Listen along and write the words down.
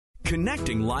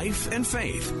Connecting life and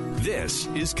faith. This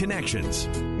is Connections.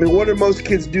 I mean, what do most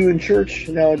kids do in church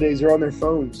nowadays? They're on their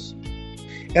phones.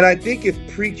 And I think if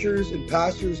preachers and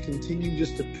pastors continue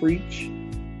just to preach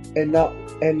and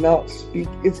not speak,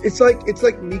 it's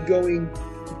like me going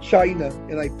to China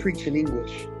and I preach in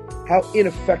English. How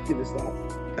ineffective is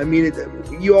that? I mean,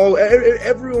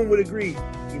 everyone would agree.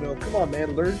 Come on,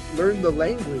 man, learn the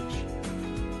language.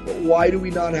 But why do we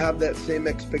not have that same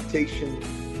expectation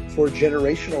for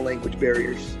generational language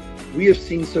barriers? We have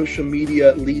seen social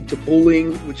media lead to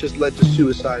bullying, which has led to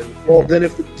suicide. Well, then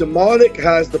if the demonic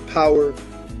has the power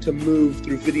to move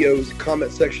through videos,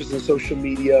 comment sections, and social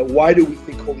media, why do we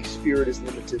think Holy Spirit is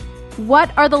limited?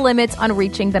 What are the limits on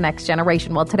reaching the next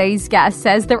generation? Well, today's guest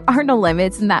says there are no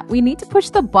limits and that we need to push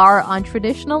the bar on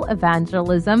traditional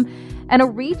evangelism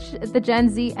and reach the Gen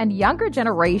Z and younger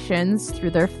generations through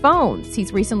their phones.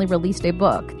 He's recently released a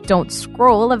book, Don't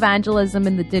Scroll: Evangelism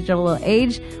in the Digital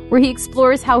Age, where he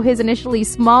explores how his initially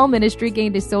small ministry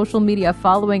gained a social media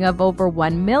following of over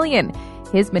 1 million.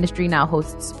 His ministry now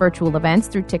hosts virtual events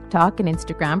through TikTok and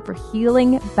Instagram for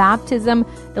healing, baptism,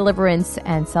 deliverance,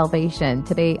 and salvation.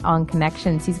 Today on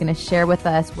Connections, he's going to share with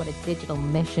us what a digital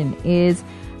mission is,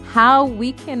 how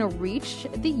we can reach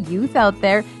the youth out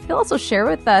there. He'll also share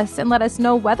with us and let us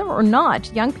know whether or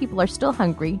not young people are still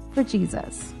hungry for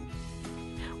Jesus.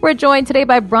 We're joined today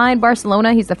by Brian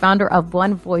Barcelona. He's the founder of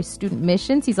One Voice Student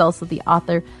Missions. He's also the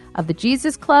author of the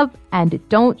Jesus Club and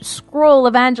Don't Scroll: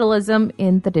 Evangelism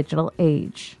in the Digital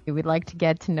Age. We'd like to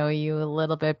get to know you a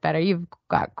little bit better. You've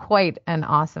got quite an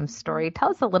awesome story.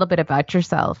 Tell us a little bit about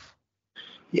yourself.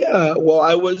 Yeah, well,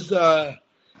 I was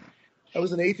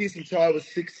an atheist until I was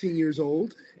 16 years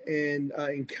old, and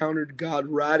I encountered God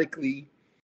radically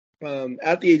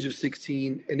at the age of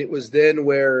 16, and it was then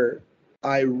where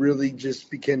I really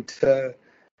just began to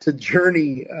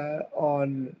journey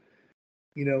on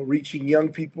reaching young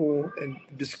people and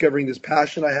discovering this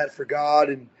passion I had for God,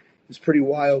 and it was pretty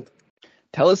wild.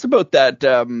 Tell us about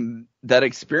that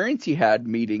experience you had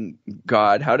meeting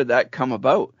God. How did that come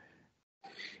about?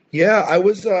 Yeah,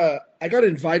 I got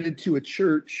invited to a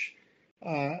church,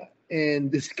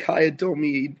 and this guy had told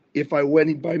me if I went,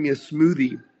 he'd buy me a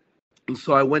smoothie. And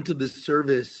so I went to this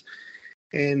service,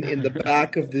 and in the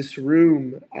back of this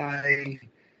room, I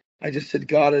just said,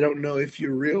 God, I don't know if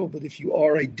you're real, but if you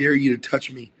are, I dare you to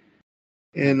touch me.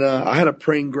 And I had a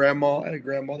praying grandma. I had a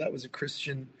grandma that was a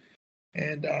Christian.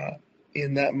 And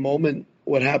in that moment,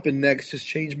 what happened next just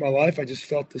changed my life. I just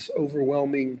felt this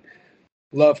overwhelming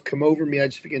love come over me. I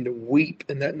just began to weep.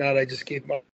 And that night, I just gave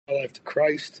my life to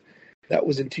Christ. That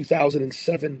was in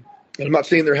 2007. And I'm not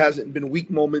saying there hasn't been weak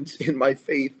moments in my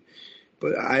faith,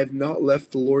 but I have not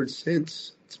left the Lord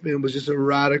since. It was just a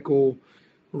radical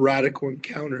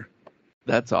encounter.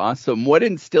 That's awesome. What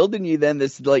instilled in you then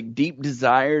this deep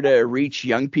desire to reach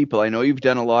young people? I know you've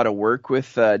done a lot of work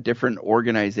with different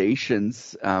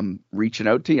organizations reaching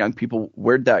out to young people.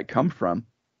 Where'd that come from?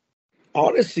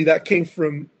 Honestly, that came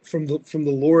from the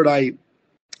Lord. I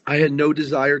had no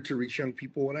desire to reach young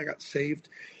people when I got saved.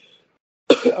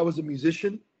 I was a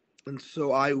musician, and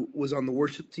so I was on the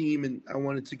worship team, and I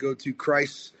wanted to go to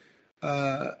Christ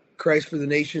for the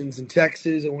Nations in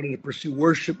Texas. I wanted to pursue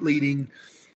worship leading.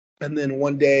 And then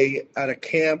one day at a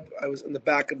camp, I was in the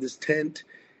back of this tent,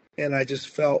 and I just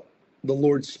felt the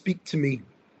Lord speak to me.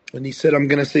 And he said, I'm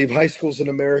going to save high schools in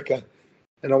America,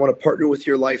 and I want to partner with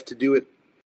your life to do it.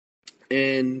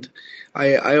 And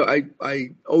I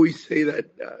always say that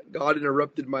God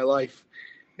interrupted my life,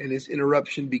 and his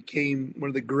interruption became one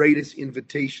of the greatest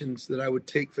invitations that I would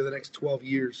take for the next 12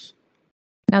 years.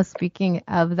 Now, speaking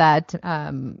of that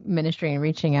ministry and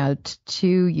reaching out to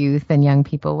youth and young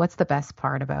people, what's the best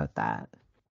part about that?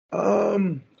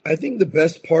 I think the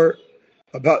best part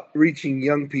about reaching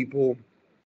young people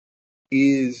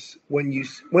is when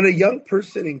a young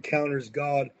person encounters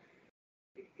God,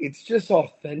 it's just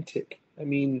authentic. I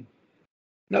mean,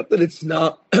 not that it's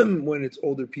not when it's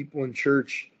older people in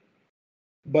church,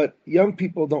 but young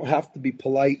people don't have to be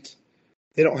polite.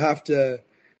 They don't have to.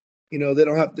 They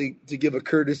don't have to give a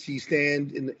courtesy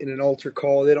stand in an altar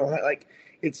call. They don't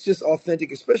it's just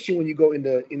authentic, especially when you go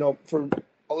into, for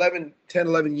 11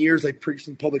 years, I preached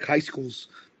in public high schools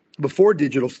before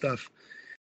digital stuff.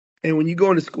 And when you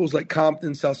go into schools like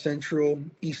Compton, South Central,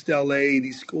 East LA,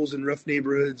 these schools in rough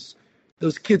neighborhoods,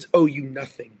 those kids owe you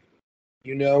nothing,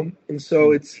 And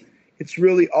so it's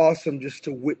really awesome just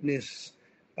to witness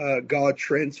God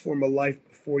transform a life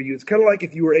before you. It's kind of like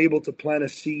if you were able to plant a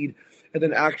seed and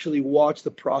then actually watch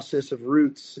the process of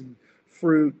roots and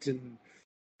fruit and,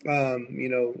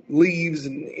 leaves.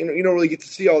 And, you don't really get to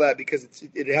see all that because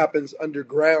it happens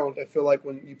underground. I feel like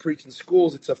when you preach in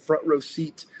schools, it's a front row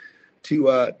seat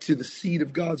to the seed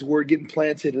of God's word getting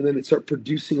planted, and then it start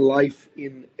producing life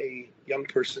in a young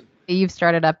person. You've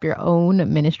started up your own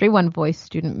ministry, One Voice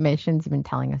Student Missions. You've been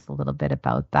telling us a little bit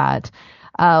about that.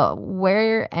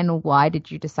 Where and why did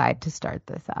you decide to start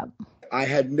this up? I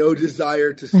had no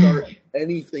desire to start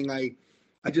anything. I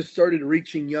just started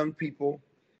reaching young people,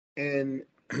 and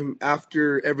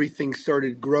after everything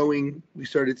started growing, we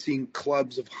started seeing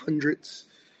clubs of hundreds.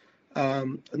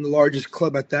 And the largest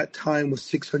club at that time was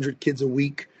 600 kids a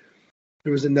week.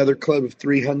 There was another club of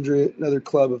 300, another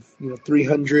club of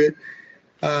 300.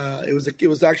 It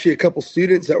was actually a couple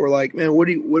students that were like, "Man, what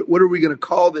are we going to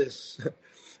call this?"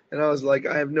 And I was like,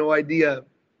 "I have no idea."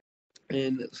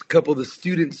 And a couple of the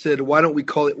students said, "Why don't we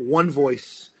call it One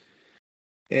Voice?"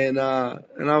 And I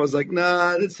was like,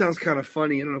 "Nah, that sounds kind of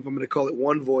funny. I don't know if I'm going to call it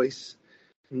One Voice."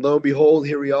 And lo and behold,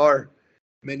 here we are,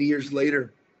 many years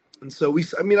later. And so I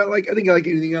think like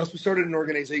anything else, we started an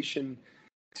organization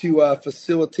to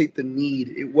facilitate the need.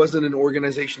 It wasn't an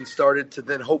organization started to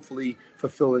then hopefully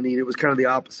fulfill a need. It was kind of the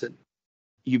opposite.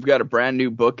 You've got a brand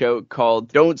new book out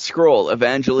called Don't Scroll,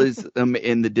 Evangelism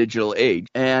in the Digital Age.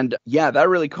 And yeah, that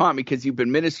really caught me because you've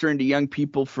been ministering to young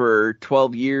people for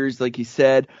 12 years, like you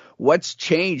said. What's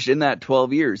changed in that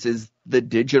 12 years? Is the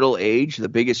digital age the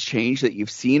biggest change that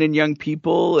you've seen in young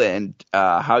people and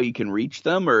how you can reach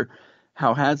them? Or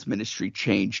how has ministry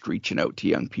changed reaching out to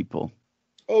young people?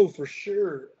 Oh, for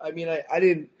sure. I mean, I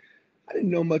didn't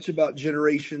know much about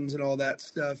generations and all that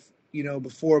stuff,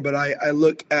 before, but I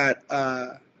look at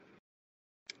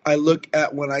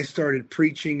when I started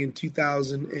preaching in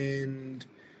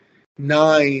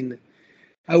 2009.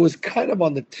 I was kind of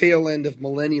on the tail end of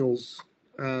millennials.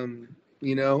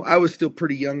 I was still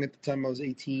pretty young at the time. I was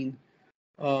 18,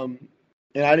 and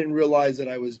I didn't realize that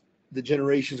the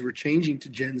generations were changing to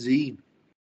Gen Z.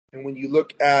 And when you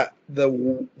look at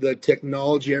the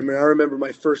technology, I remember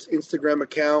my first Instagram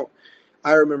account.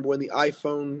 I remember when the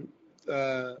iPhone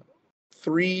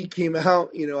 3 came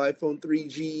out, iPhone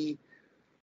 3G.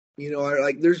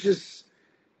 There's just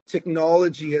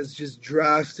technology has just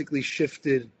drastically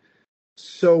shifted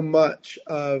so much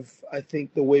of, I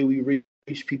think, the way we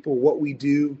reach people, what we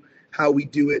do, how we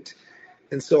do it.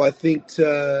 And so I think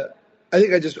I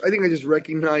just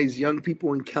recognize young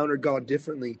people encounter God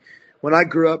differently. When I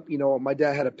grew up, my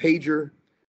dad had a pager.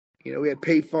 We had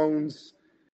pay phones.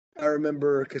 I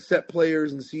remember cassette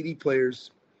players and CD players.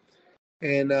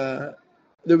 And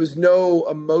there was no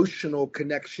emotional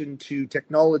connection to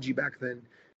technology back then.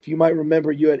 If you might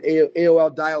remember, you had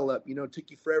AOL dial-up. It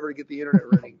took you forever to get the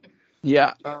internet running.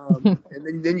 Yeah.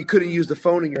 And then you couldn't use the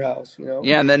phone in your house,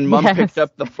 Yeah, and then mom picked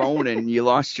up the phone and you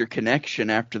lost your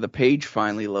connection after the page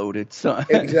finally loaded. So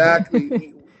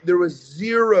Exactly. There was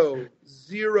zero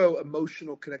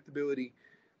emotional connectability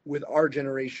with our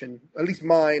generation, at least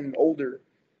mine and older.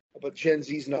 But Gen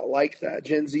Z's not like that.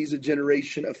 Gen Z's a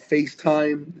generation of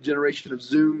FaceTime, a generation of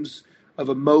Zooms, of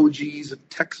emojis, of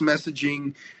text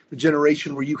messaging, the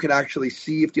generation where you can actually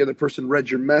see if the other person read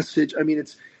your message. I mean,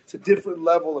 it's a different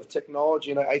level of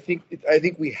technology, and I think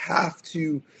we have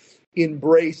to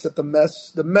embrace that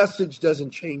the message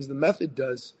doesn't change, the method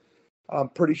does. I'm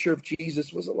pretty sure if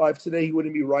Jesus was alive today, he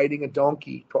wouldn't be riding a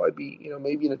donkey. He'd probably be,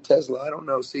 maybe in a Tesla. I don't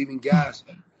know, saving gas.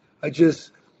 I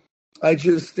just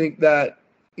think that,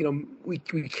 we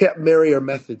can't marry our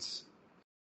methods.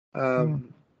 You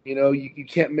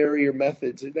can't marry your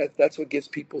methods. That's what gets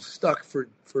people stuck for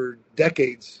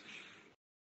decades.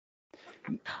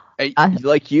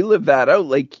 Like you live that out.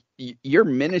 Like your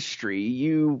ministry,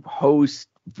 you host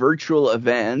virtual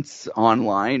events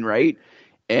online, right?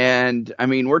 And I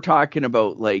mean, we're talking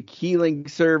about like healing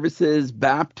services,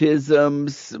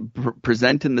 baptisms,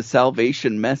 presenting the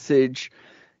salvation message.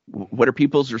 What are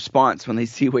people's response when they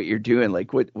see what you're doing?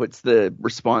 Like, what's the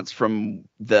response from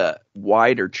the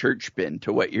wider church been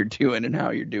to what you're doing and how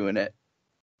you're doing it?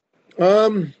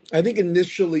 I think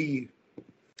initially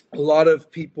a lot of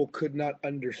people could not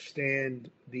understand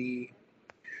the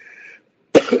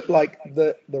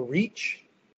reach.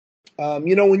 When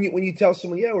you tell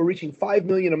someone, yeah, we're reaching 5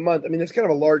 million a month, I mean, that's kind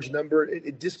of a large number.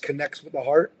 It disconnects with the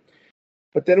heart.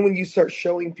 But then when you start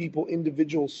showing people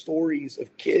individual stories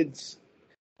of kids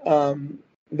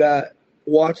that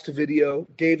watched a video,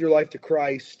 gave their life to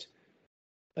Christ,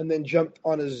 and then jumped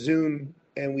on a Zoom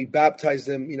and we baptized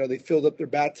them, they filled up their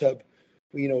bathtub,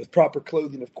 with proper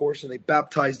clothing, of course, and they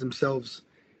baptized themselves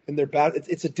in their bath.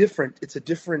 It's a different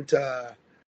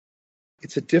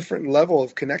level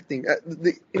of connecting. I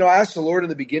asked the Lord in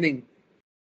the beginning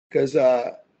because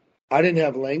I didn't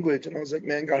have language, and I was like,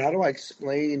 man, God, how do I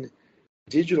explain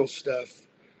digital stuff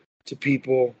to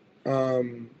people?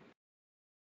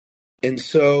 And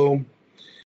so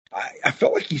I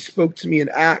felt like he spoke to me in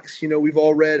Acts. We've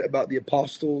all read about the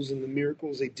apostles and the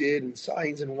miracles they did and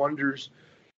signs and wonders.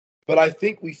 But I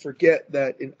think we forget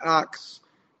that in Acts,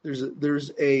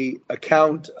 there's a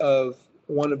account of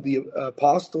one of the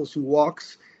apostles who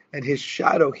walks and his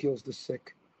shadow heals the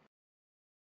sick.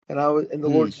 And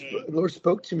the Lord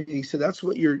spoke to me. He said, "That's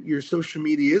what your social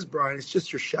media is, Brian. It's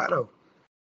just your shadow.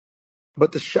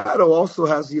 But the shadow also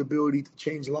has the ability to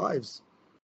change lives."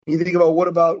 You think about what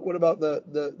about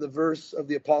the verse of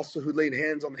the apostle who laid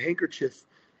hands on the handkerchief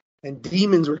and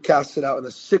demons were casted out and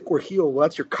the sick were healed? Well,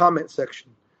 that's your comment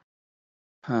section.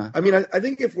 Huh. I mean, I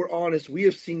think if we're honest, we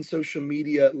have seen social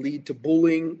media lead to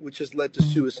bullying, which has led to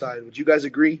suicide. Would you guys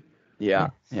agree? Yeah.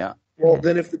 Well,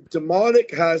 then if the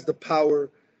demonic has the power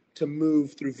to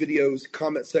move through videos,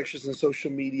 comment sections, and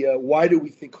social media, why do we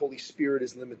think Holy Spirit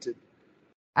is limited?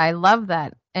 I love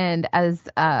that. And as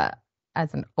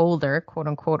an older, quote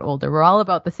unquote older, we're all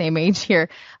about the same age here,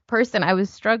 person, I was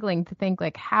struggling to think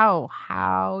like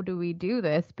how do we do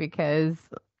this? Because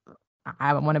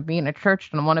I want to be in a church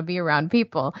and I want to be around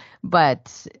people.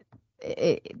 But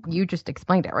you just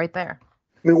explained it right there.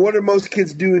 I mean, what do most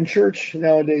kids do in church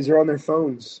nowadays? They're on their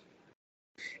phones.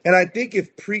 And I think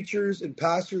if preachers and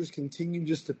pastors continue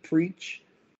just to preach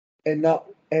and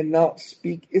not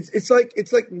speak, it's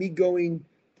like me going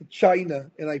to China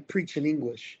and I preach in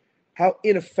English. How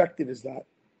ineffective is that?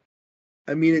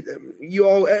 I mean,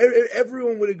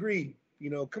 everyone would agree.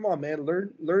 Come on, man,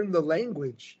 learn the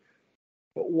language.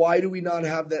 But why do we not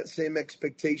have that same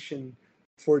expectation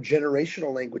for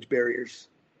generational language barriers?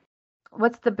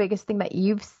 What's the biggest thing that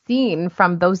you've seen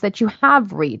from those that you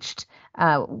have reached?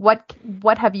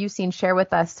 What have you seen? Share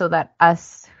with us so that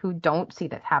us who don't see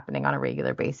that happening on a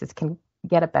regular basis can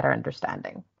get a better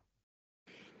understanding.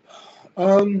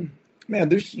 Man,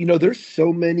 there's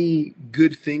so many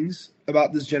good things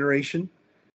about this generation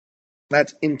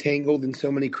that's entangled in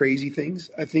so many crazy things.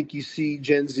 I think you see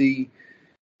Gen Z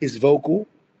is vocal.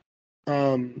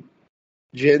 Gen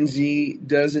Z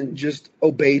doesn't just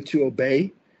obey to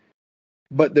obey,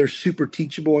 but they're super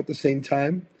teachable at the same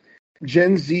time.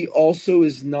 Gen Z also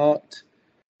is not,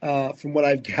 from what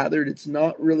I've gathered, it's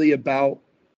not really about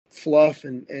fluff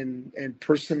and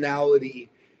personality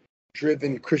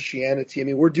driven Christianity. I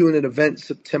mean, we're doing an event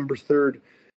September 3rd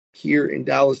here in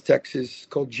Dallas, Texas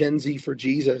called Gen Z for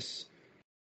Jesus.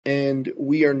 And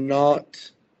we are not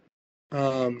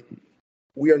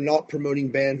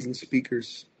promoting bands and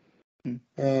speakers.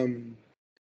 And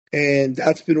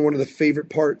that's been one of the favorite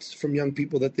parts from young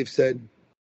people that they've said.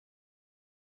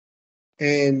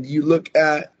 And you look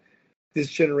at this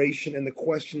generation and the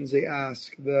questions they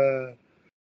ask,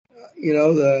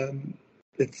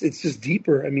 it's just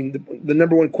deeper. I mean, the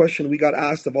number one question we got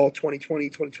asked of all 2020,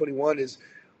 2021 is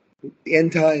the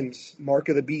end times, mark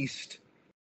of the beast,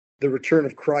 the return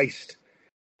of Christ.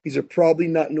 These are probably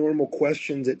not normal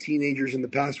questions that teenagers in the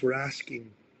past were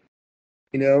asking,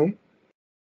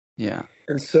 Yeah.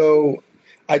 And so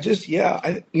I'll give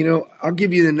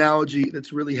you an analogy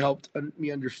that's really helped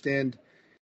me understand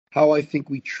how I think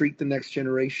we treat the next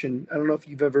generation. I don't know if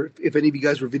any of you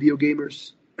guys were video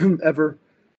gamers ever,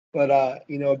 but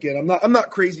again, I'm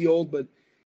not crazy old, but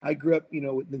I grew up,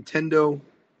 with Nintendo,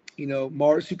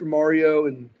 Super Mario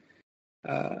and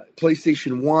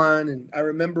PlayStation 1. And I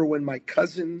remember when my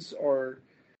cousins or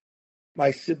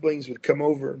my siblings would come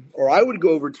over, or I would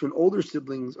go over to an older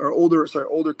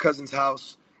cousin's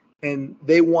house, and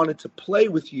they wanted to play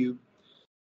with you.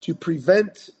 To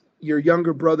prevent your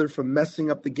younger brother from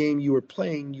messing up the game you were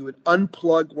playing, you would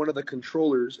unplug one of the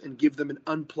controllers and give them an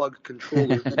unplugged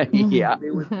controller. Yeah.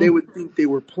 They would think they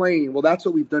were playing. Well, that's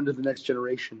what we've done to the next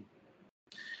generation.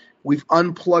 We've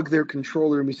unplugged their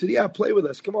controller and we said, yeah, play with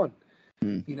us. Come on.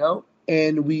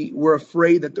 And we were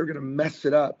afraid that they're going to mess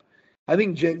it up. I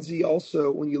think Gen Z also,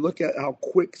 when you look at how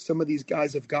quick some of these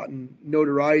guys have gotten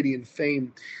notoriety and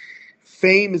fame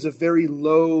is a very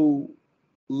low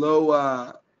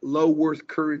worth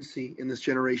currency in this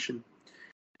generation,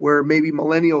 where maybe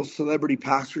millennial celebrity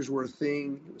pastors were a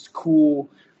thing. It was cool.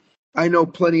 I know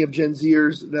plenty of Gen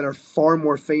Zers that are far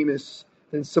more famous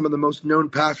than some of the most known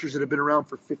pastors that have been around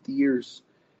for 50 years.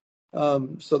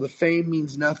 So the fame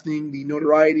means nothing. The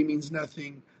notoriety means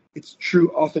nothing. It's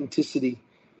true authenticity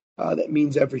that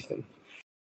means everything.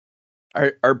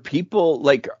 Are people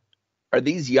are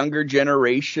these younger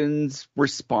generations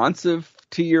responsive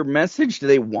to your message? Do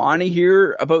they want to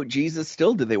hear about Jesus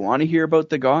still? Do they want to hear about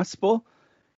the gospel?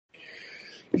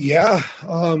 Yeah.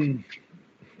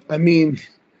 I mean,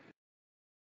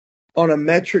 on a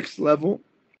metrics level,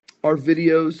 our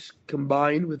videos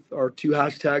combined with our 2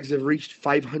 hashtags have reached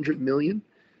 500 million.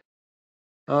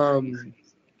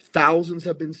 Thousands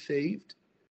have been saved.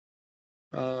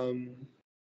 Um,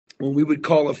 when we would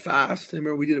call a fast, I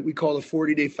remember we called a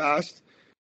 40-day fast.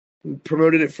 We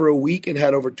promoted it for a week and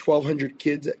had over 1,200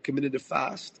 kids that committed to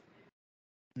fast.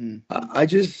 Mm.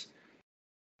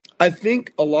 I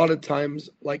think a lot of times,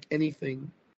 like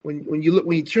anything, when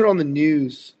you turn on the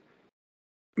news,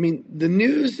 I mean, the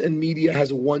news and media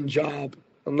has one job,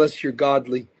 unless you're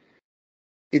godly.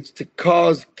 It's to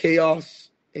cause chaos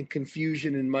and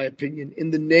confusion, in my opinion,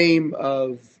 in the name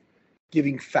of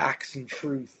giving facts and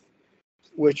truth,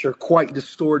 which are quite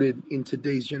distorted in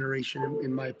today's generation,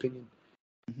 in my opinion.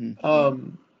 Mm-hmm.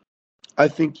 I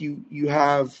think you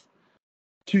have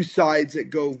two sides that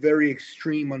go very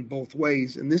extreme on both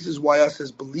ways, and this is why us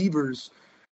as believers,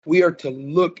 we are to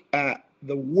look at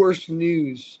the worst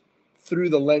news through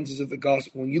the lenses of the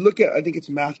gospel. When you look at, I think it's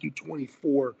Matthew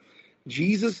 24,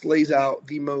 Jesus lays out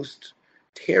the most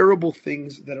terrible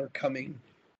things that are coming.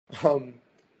 I don't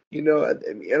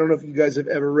know if you guys have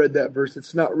ever read that verse.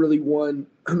 It's not really one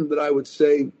that I would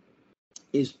say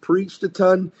is preached a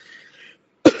ton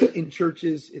in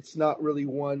churches. It's not really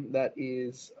one that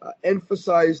is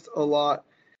emphasized a lot.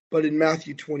 But in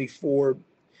Matthew 24,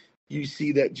 you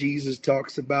see that Jesus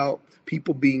talks about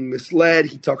people being misled.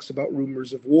 He talks about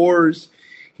rumors of wars.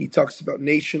 He talks about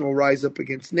nation will rise up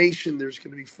against nation. There's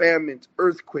going to be famines,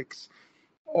 earthquakes,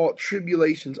 all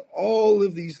tribulations, all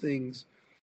of these things.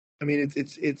 I mean,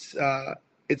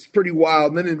 it's pretty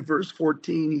wild. And then in verse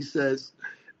 14, he says,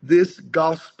 "This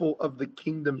gospel of the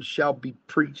kingdom shall be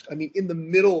preached." I mean, in the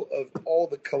middle of all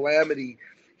the calamity,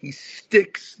 he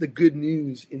sticks the good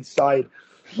news inside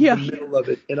the middle of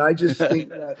it. And I just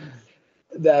think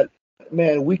that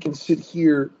man, we can sit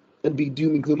here and be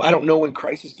doom and gloom. I don't know when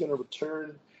Christ is going to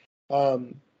return.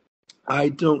 I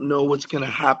don't know what's going to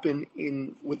happen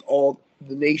with all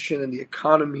the nation and the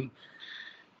economy,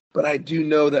 but I do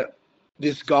know that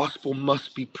this gospel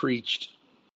must be preached.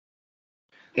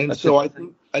 And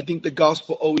I think the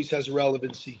gospel always has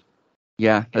relevancy.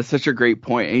 Yeah, that's such a great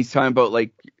point. And he's talking about,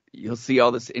 like, you'll see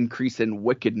all this increase in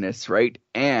wickedness, right?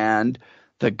 And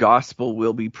the gospel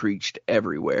will be preached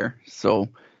everywhere. So,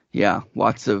 yeah,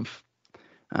 lots of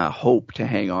hope to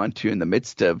hang on to in the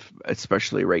midst of,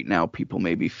 especially right now, people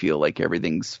maybe feel like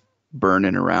everything's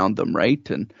burning around them, right?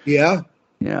 And Yeah,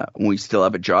 we still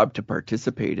have a job to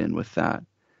participate in with that.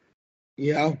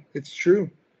 yeah, it's true.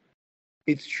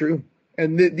 It's true.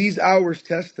 And these hours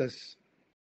test us.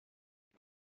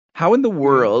 How in the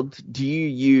world do you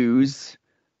use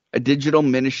a digital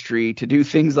ministry to do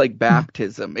things like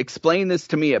baptism? Explain this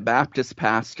to me, a Baptist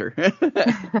pastor.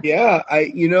 Yeah,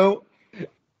 I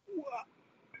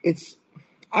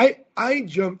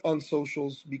jump on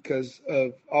socials because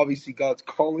of obviously God's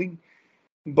calling,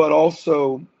 but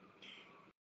also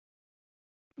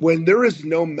when there is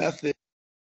no method,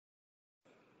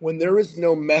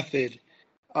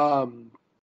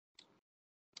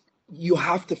 you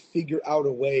have to figure out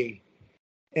a way.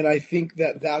 And I think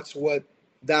that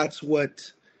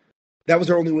was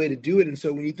our only way to do it. And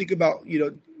so when you think about,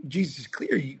 Jesus is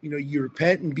clear, you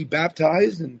repent and be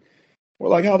baptized. And we're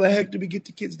like, how the heck do we get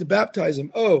the kids to baptize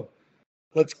them? Oh,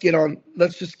 let's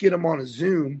just get them on a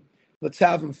Zoom. Let's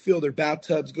have them fill their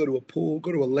bathtubs, go to a pool,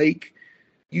 go to a lake.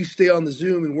 You stay on the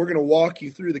Zoom and we're going to walk you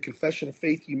through the confession of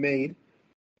faith you made.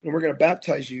 And we're going to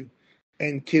baptize you.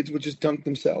 And kids would just dunk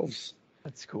themselves.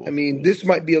 That's cool. I mean, this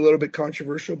might be a little bit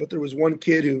controversial, but there was one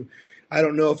kid who, I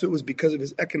don't know if it was because of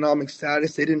his economic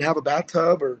status, they didn't have a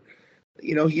bathtub, or,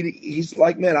 he's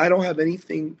like, man, I don't have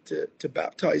anything to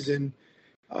baptize in.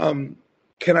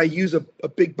 Can I use a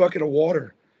big bucket of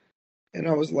water? And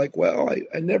I was like, well,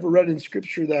 I never read in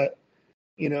scripture that,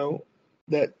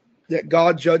 that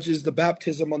God judges the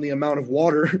baptism on the amount of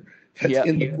water that's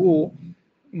in the pool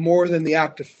more than the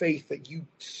act of faith that you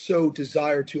so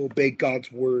desire to obey God's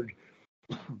word.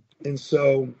 And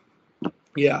so,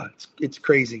 yeah, it's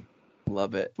crazy.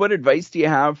 Love it. What advice do you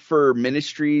have for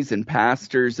ministries and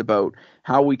pastors about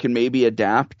how we can maybe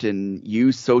adapt and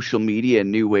use social media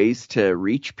in new ways to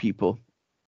reach people?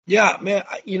 Yeah, man,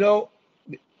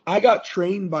 I got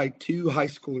trained by two high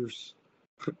schoolers.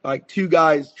 Like two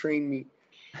guys trained me.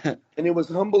 And it was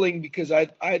humbling because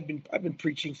I've been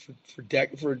preaching for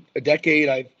a decade.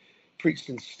 I've preached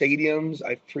in stadiums,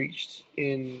 I've preached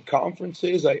in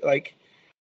conferences.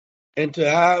 And to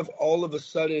have all of a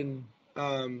sudden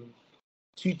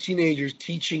two teenagers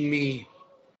teaching me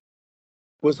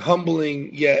was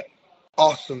humbling yet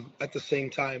awesome at the same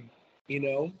time,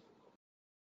 And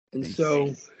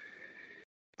so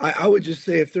I would just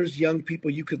say, if there's young people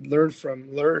you could learn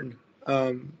from, learn,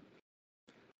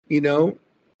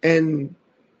 and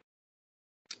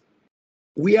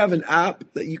we have an app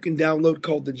that you can download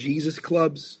called the Jesus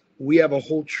Clubs. We have a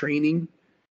whole training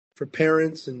for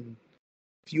parents, and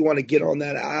if you want to get on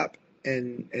that app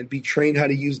and be trained how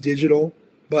to use digital.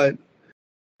 But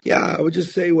yeah, I would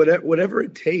just say whatever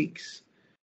it takes.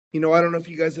 I don't know if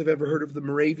you guys have ever heard of the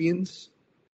Moravians.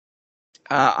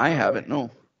 I haven't. No.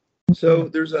 So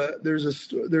there's a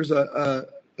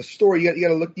story. You got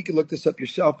to look. You can look this up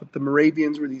yourself. But the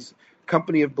Moravians were these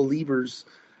company of believers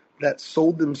that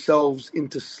sold themselves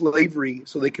into slavery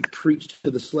so they could preach to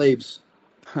the slaves.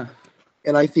 Huh.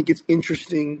 And I think it's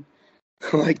interesting,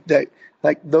 like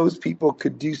those people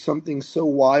could do something so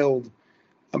wild.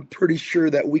 I'm pretty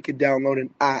sure that we could download an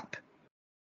app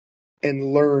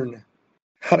and learn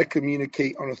how to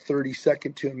communicate on a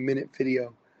 30-second to a minute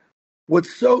video.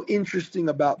 What's so interesting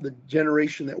about the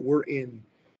generation that we're in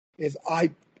is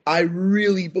I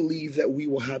really believe that we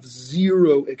will have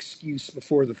zero excuse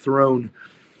before the throne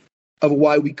of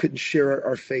why we couldn't share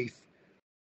our faith.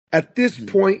 At this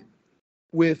point,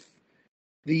 with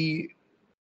the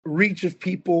reach of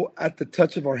people at the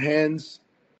touch of our hands,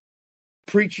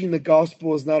 preaching the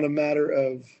gospel is not a matter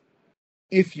of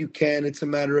if you can, it's a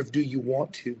matter of do you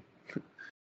want to.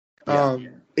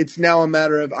 It's now a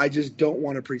matter of I just don't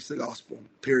want to preach the gospel,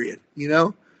 period.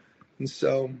 And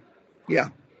so, yeah.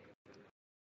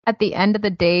 At the end of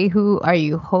the day, who are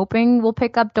you hoping will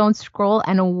pick up Don't Scroll,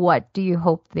 and what do you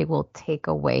hope they will take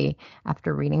away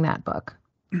after reading that book?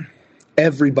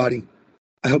 Everybody.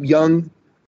 I hope young,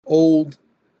 old,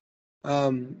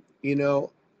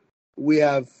 we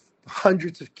have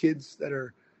hundreds of kids that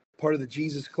are part of the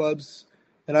Jesus clubs.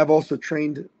 And I've also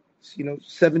trained,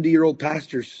 70-year-old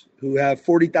pastors who have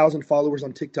 40,000 followers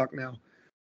on TikTok now.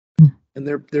 And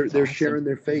they're awesome. Sharing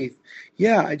their faith.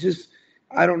 Yeah,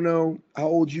 I don't know how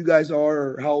old you guys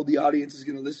are or how old the audience is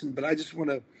going to listen, but I just want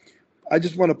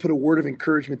to put a word of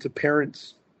encouragement to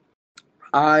parents.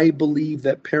 I believe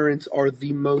that parents are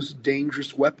the most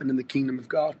dangerous weapon in the kingdom of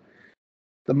God.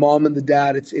 The mom and the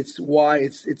dad, it's why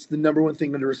it's the number one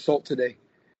thing under assault today.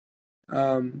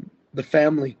 The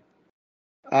family.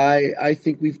 I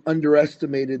think we've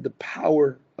underestimated the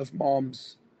power of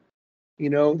moms.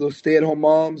 Those stay-at-home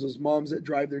moms, those moms that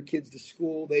drive their kids to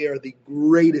school, they are the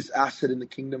greatest asset in the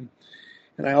kingdom.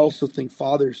 And I also think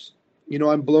fathers.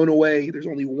 I'm blown away. There's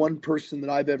only one person that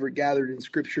I've ever gathered in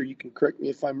Scripture. You can correct me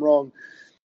if I'm wrong.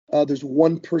 There's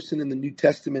one person in the New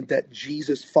Testament that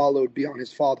Jesus followed beyond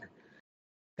his father.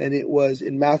 And it was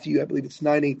in Matthew, I believe it's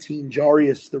 9:18.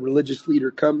 Jairus, the religious leader,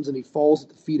 comes and he falls at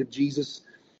the feet of Jesus.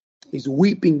 He's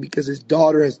weeping because his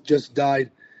daughter has just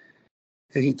died.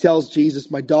 And he tells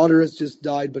Jesus, my daughter has just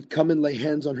died, but come and lay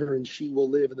hands on her and she will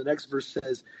live. And the next verse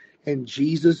says, and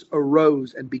Jesus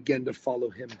arose and began to follow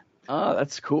him. Oh,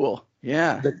 that's cool.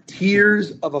 Yeah. The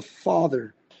tears of a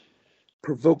father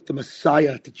provoked the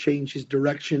Messiah to change his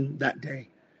direction that day.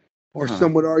 Or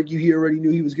some would argue he already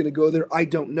knew he was going to go there. I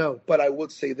don't know. But I would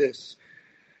say this.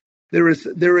 There is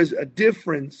a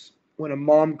difference when a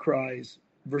mom cries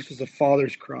versus a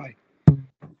father's cry.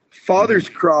 Father's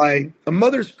cry, a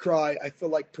mother's cry, I feel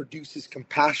like produces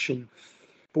compassion.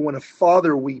 But when a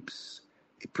father weeps,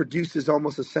 it produces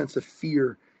almost a sense of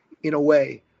fear in a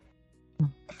way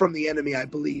from the enemy, I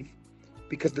believe.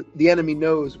 Because the enemy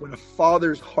knows when a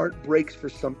father's heart breaks for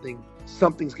something,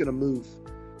 something's going to move.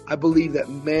 I believe that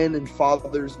men and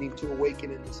fathers need to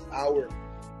awaken in this hour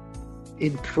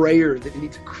in prayer. They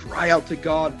need to cry out to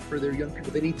God for their young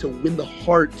people. They need to win the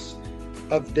hearts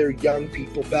of their young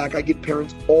people back. I get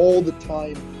parents all the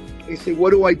time. They say, what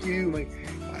do I do? My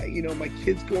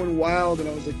kid's going wild. And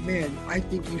I was like, man, I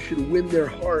think you should win their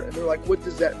heart. And they're like, what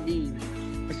does that mean?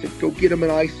 I said, go get them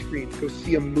an ice cream. Go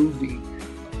see a movie.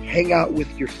 Hang out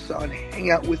with your son.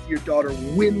 Hang out with your daughter.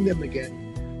 Win them again.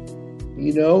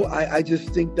 I just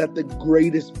think that the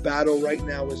greatest battle right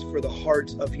now is for the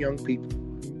hearts of young people.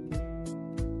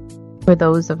 For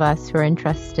those of us who are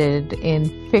interested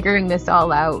in figuring this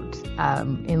all out,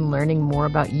 in learning more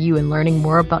about you and learning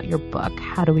more about your book,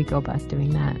 how do we go about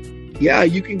doing that? Yeah,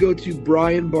 you can go to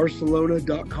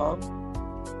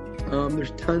brianbarcelona.com.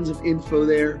 There's tons of info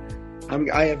there.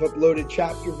 I have uploaded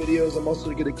chapter videos. I'm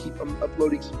also going to keep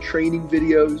uploading some training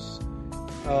videos.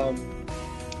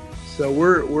 So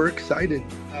we're excited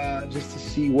just to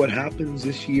see what happens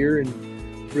this year,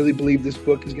 and really believe this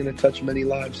book is going to touch many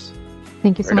lives.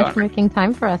 Thank you so much for making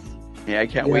time for us. Yeah, I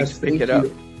can't wait to pick it up.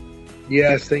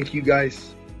 Yes, thank you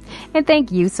guys. And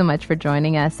thank you so much for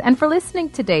joining us and for listening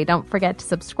today. Don't forget to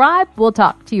subscribe. We'll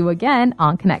talk to you again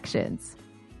on Connections.